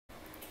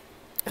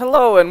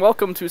Hello and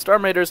welcome to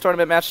Storm Raiders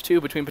Tournament Match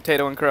 2 between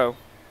Potato and Crow.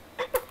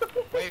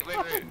 Wait.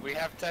 We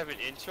have to have an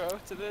intro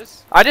to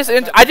this? I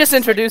just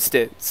introduced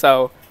it,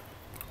 so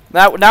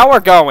now we're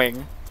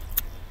going.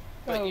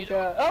 Oh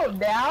god. Oh,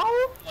 now?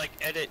 Like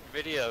edit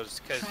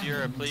videos because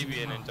you're a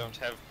plebeian and don't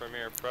have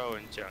Premiere Pro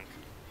and junk.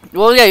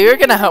 Well, yeah, you're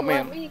gonna help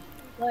Let me. me,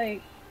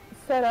 like,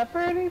 set up or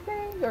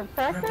anything? Or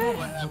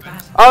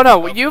practice? Oh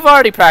no, you've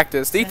already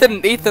practiced.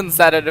 Ethan's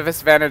at a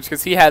disadvantage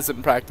because he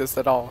hasn't practiced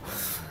at all.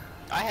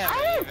 I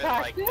haven't even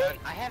practiced.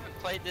 I haven't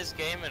played this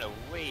game in a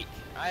week.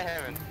 I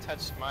haven't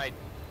touched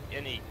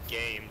any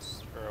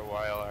games for a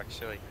while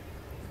actually.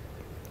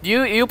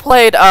 You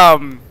played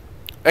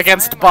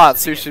against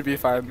bots, who should be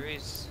fine.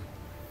 Degrees?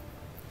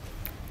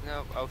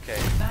 No, okay.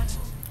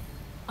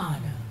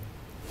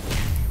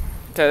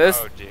 Okay, this.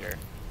 Oh dear.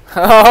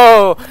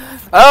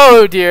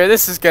 Oh dear,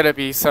 this is gonna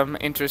be some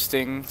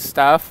interesting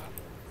stuff.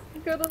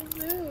 I'm gonna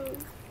lose.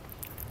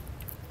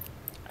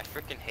 I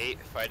freaking hate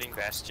fighting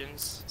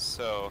bastions,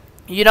 so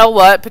You know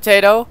what,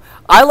 Potato?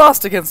 I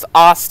lost against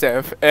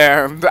Ostif,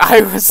 and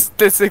I was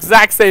this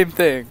exact same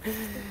thing.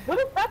 What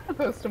is that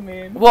supposed to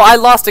mean? Well, I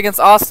lost against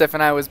Ostif,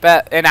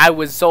 and I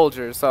was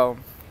Soldier, so.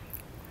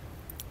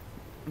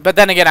 But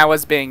then again, I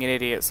was being an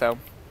idiot, so.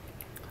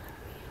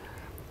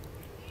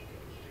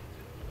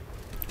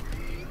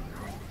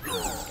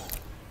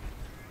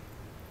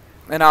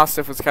 And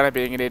Ostif was kind of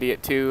being an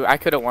idiot too. I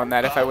could have won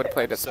that if I would have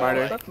played it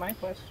smarter. That's my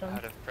question.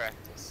 out of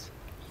practice.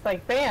 It's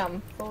like,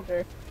 bam,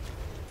 soldier.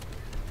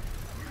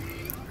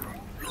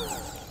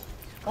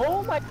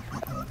 Oh my.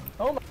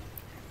 Oh my.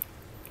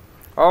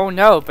 Oh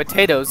no,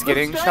 Potato's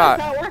getting This shot.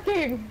 strat's not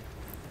working.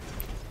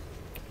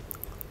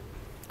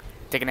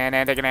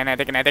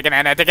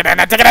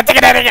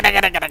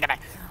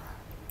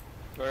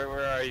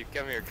 Where are you?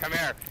 Come here, come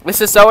here.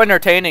 This is so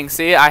entertaining.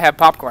 See, I have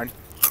popcorn.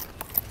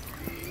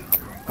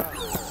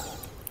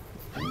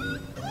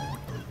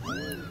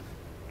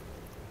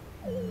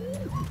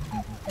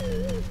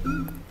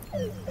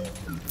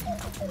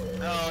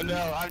 Oh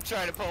no, I'm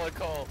trying to pull a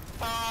Cole.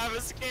 Oh, I'm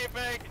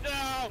escaping.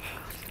 No.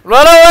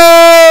 Run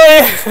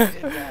away!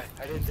 I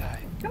didn't die.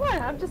 Come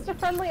on, I'm just a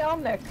friendly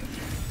Omnic.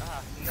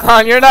 Come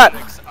on, you're not.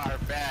 Omnics are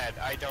bad.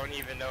 I don't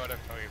even know what I'm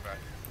talking about.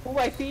 Oh,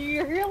 I see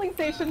your healing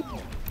station.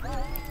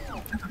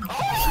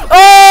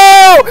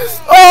 Oh!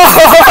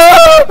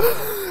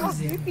 Oh!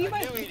 Do you see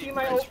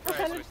my ult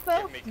percentage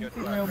though? Do you see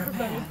my ult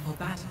percentage?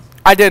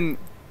 I didn't,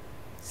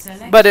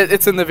 but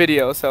it's in the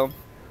video, so.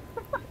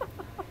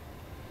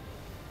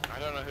 I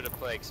don't know who to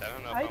play because I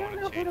don't know if I I don't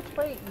know want who to change it.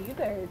 play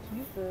either.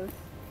 Jesus.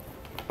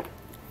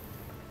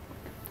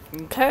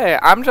 Okay,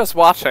 I'm just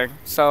watching,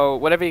 so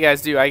whatever you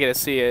guys do, I get to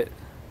see it.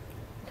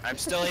 I'm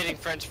still eating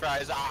French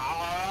fries.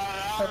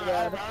 Oh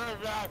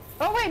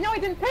wait, no, I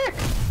didn't pick.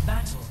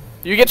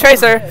 You get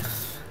Tracer.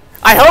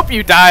 I hope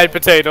you died,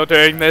 Potato,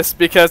 during this,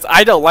 because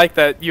I don't like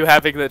that you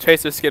having the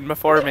Tracer skin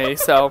before me,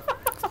 so.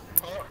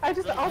 I'll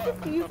just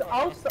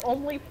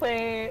only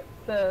play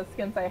the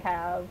skins I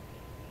have.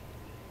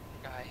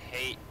 I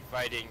hate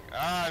fighting.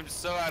 Ah, I'm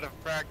so out of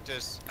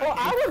practice. Well,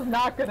 I was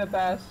not good at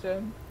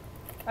Bastion.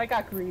 I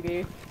got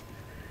greedy.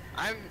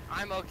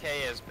 I'm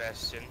okay as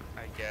Bastion,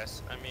 I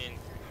guess. I mean,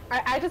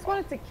 I just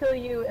wanted to kill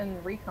you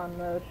in recon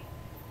mode.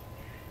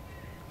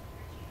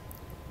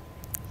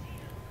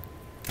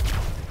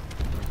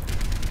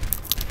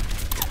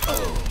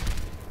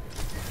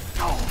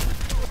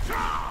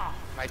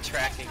 my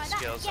tracking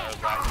skills are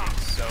lacking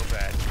so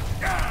bad.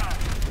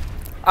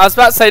 I was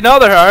about to say no,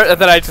 there aren't, and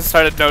then I just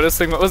started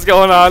noticing what was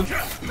going on.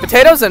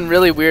 Potato's in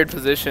really weird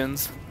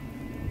positions.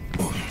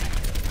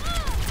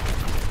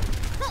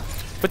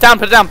 Put down,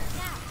 put it down.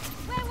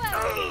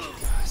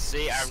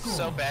 See, I'm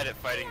so bad at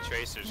fighting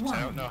tracers because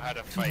I don't know how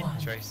to fight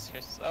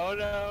tracers. Oh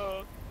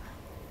no!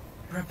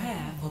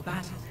 Prepare for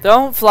battle.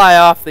 Don't fly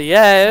off the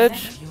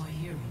edge. Select your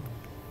hero.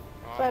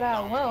 Oh, But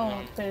I no,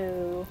 won't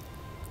to.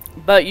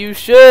 But you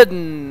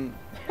shouldn't.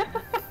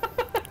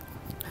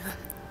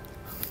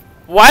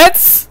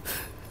 What?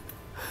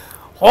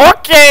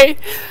 Okay.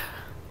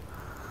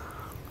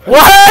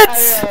 What?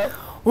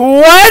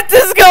 What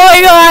is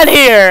going on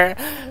here?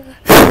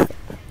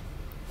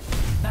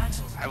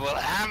 Battle. I will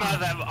hammer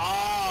them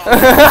all!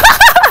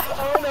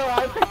 Oh no,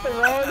 I picked the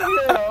wrong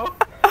hero.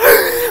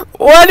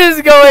 What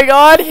is going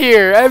on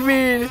here? I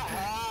mean,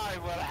 I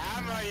will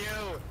hammer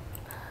you!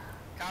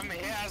 Come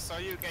here so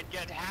you can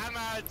get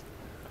hammered!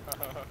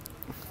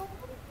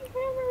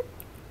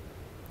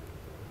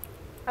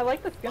 I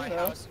like the skin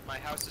though. My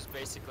house is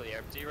basically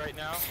empty right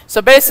now.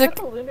 so basic.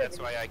 That's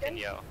why I can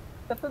yell.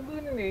 That's a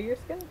Lunar New Year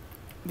skin.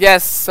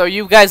 Yes, so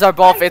you guys are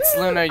both. It's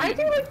Luna. I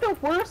do like the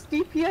worst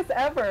DPS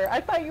ever. I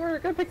thought you were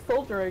gonna pick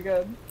Soldier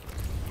again.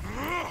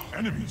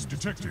 Enemies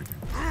detected.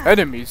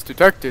 Enemies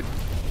detected.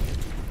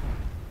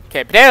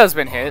 Okay, Potato's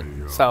been hit,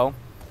 so.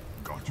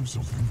 Got you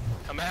something.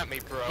 Come at me,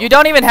 bro. You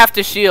don't even have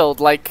to shield,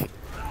 like.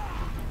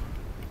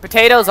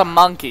 Potato's a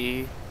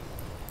monkey.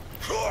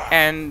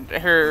 And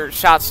her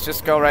shots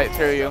just go right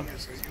through you.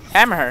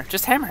 Hammer her.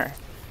 Just hammer her.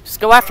 Just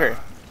go after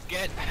her.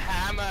 Get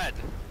hammered!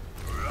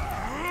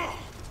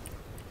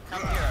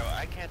 Come here.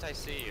 Why can't I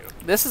see you.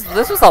 This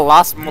was a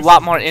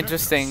lot more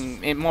interesting.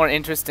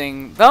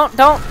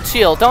 Don't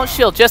shield. Don't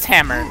shield. Just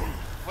hammer.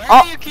 Where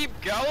Oh. do you keep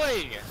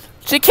going?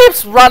 She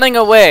keeps running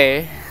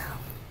away.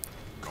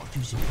 Got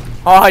you something.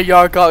 Oh,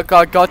 yeah,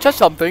 gotcha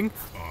something.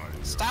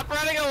 Stop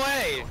running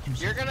away.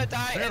 You're gonna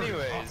die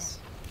anyways.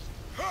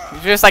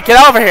 You're just like, get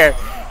over here.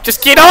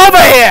 Just get over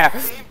here.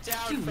 Came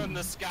down from the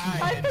I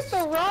sky picked the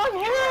wrong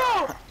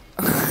hero!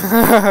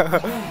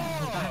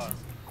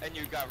 and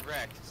you got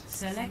wrecked.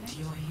 Select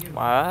your hero.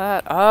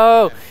 What?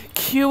 Oh,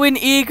 Q and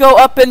E go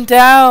up and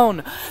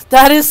down.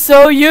 That is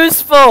so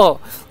useful.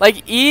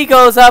 Like E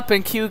goes up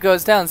and Q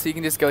goes down, so you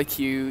can just go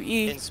Q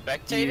E In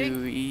spectating?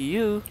 Q E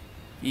U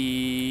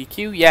E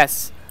Q.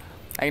 Yes,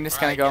 I can just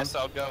kind I of go. guess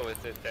I'll go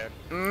with it then.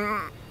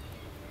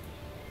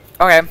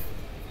 Okay.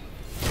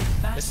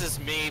 This is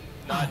me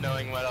not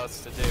knowing what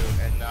else to do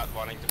and not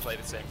wanting to play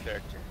the same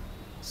character.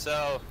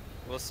 So,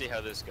 we'll see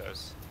how this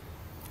goes.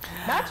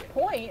 Match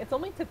point? It's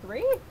only to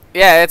 3?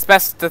 Yeah, it's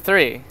best of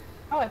 3.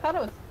 Oh, I thought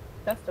it was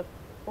best of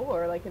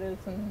 4, like it is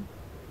in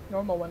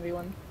normal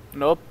 1v1.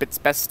 Nope, it's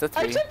best of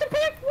I 3. should have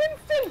picked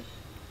Winston!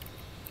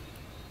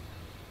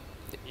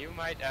 You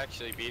might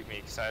actually beat me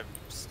because I'm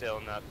still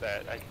not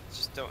that. I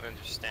just don't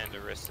understand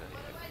Orisa.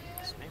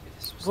 Maybe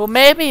this was. Well,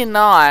 maybe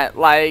not.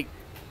 Like,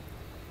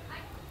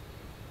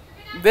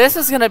 this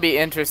is gonna be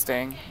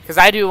interesting because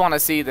I do want to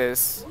see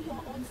this.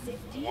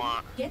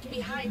 Wah. Get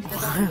behind the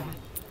barrier.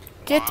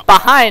 Get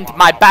behind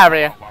my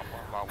barrier.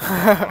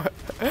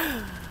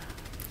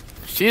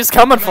 She's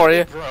coming for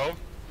you. Bro,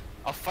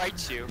 I'll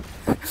fight you.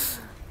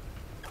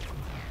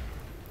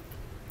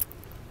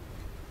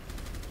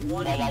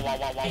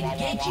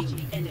 Engaging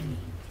the enemy.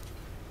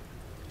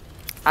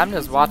 I'm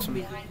just watching.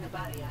 Behind the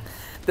barrier.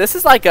 This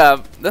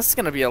is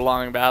gonna be a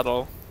long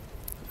battle.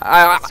 It's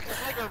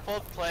like we're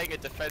both playing a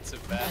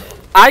defensive battle.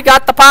 I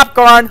got the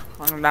popcorn.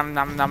 Nom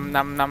nom nom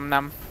nom nom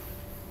nom.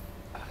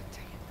 Ah,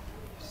 dang it.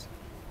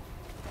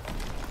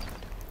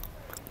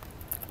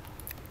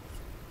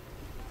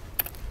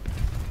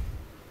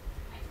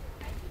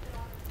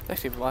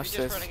 Actually, We're watch just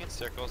this. running in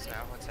circles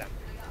now. What's happening?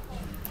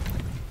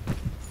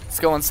 Let's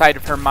go inside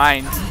of her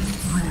mind.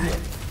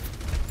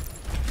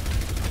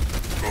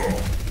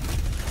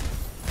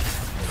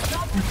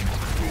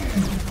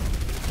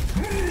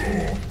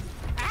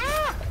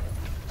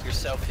 Your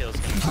self heals.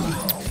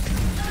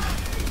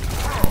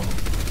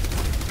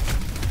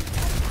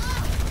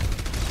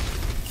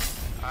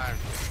 I'm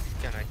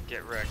gonna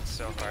get wrecked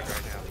so hard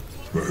right now.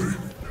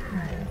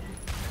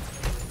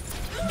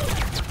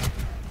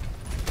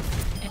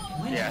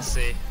 Yeah,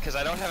 see, because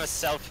I don't have a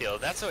self heal.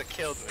 That's what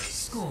killed me.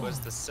 Was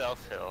the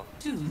self heal.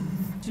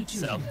 2-2.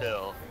 Self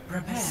heal.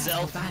 Prepare for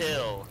Self battle.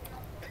 heal.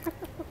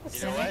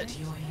 You know what? Select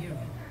your hero.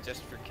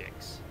 Just for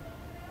kicks.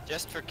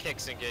 Just for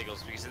kicks and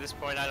giggles, because at this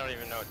point I don't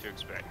even know what to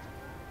expect.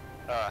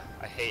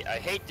 I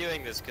hate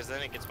doing this because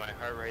then it gets my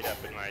heart rate up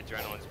and my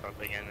adrenaline's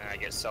pumping and then I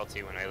get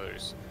salty when I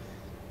lose.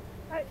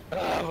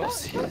 We'll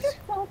see. Don't get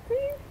salty.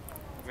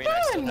 I mean,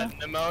 I still have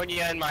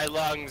pneumonia in my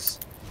lungs.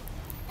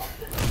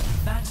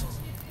 Battle.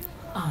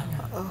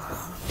 Honor.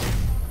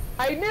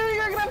 I knew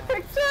you were gonna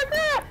pick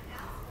Chakra!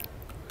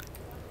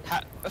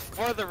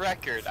 For the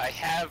record, I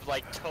have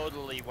like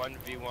totally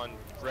 1v1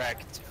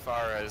 wrecked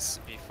Farahs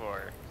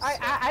before. So.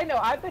 I know,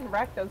 I've been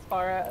wrecked as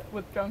far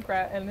with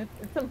Junkrat, and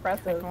it's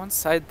impressive. Go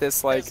inside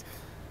this, like,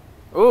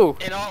 ooh.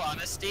 In all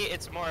honesty,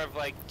 it's more of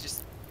like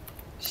just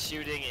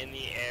shooting in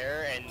the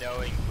air and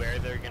knowing where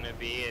they're gonna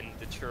be and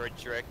the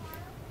trajectory.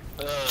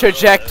 The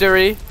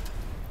trajectory,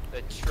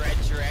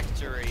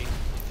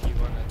 if you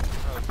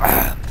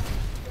wanna.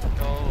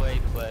 Go away,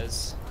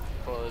 please.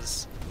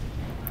 Please.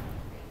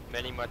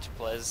 Many much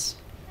please.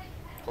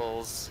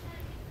 Pulls.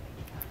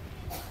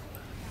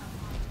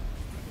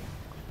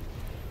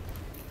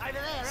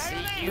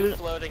 See, you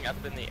floating up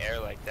in the air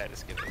like that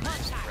is gonna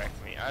just wreck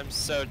me. I'm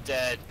so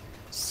dead.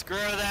 Screw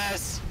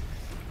this!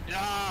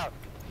 No!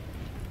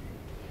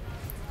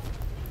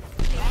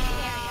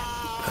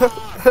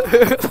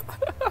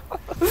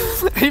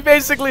 He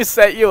basically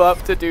set you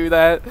up to do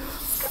that.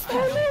 I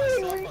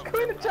know, when you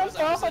couldn't jump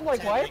off, I'm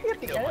like, why is he at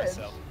the edge?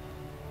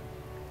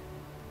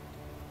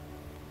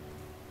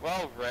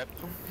 Well, rip.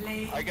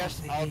 Play I guess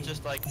of the I'll game.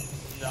 just like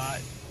not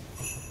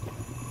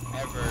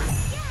ever.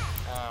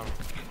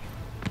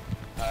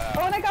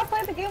 Oh, and I got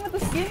played the game with the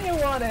skin you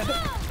wanted!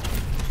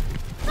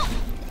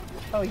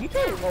 Oh, you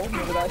totally rolled me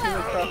without you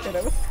were crushed,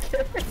 I was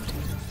scared.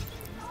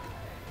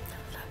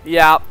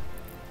 Yeah.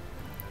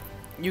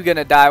 You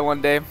gonna die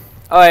one day.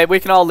 Alright, we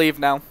can all leave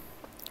now.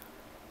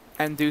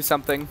 And do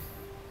something.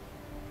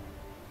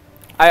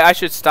 I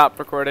should stop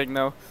recording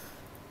though.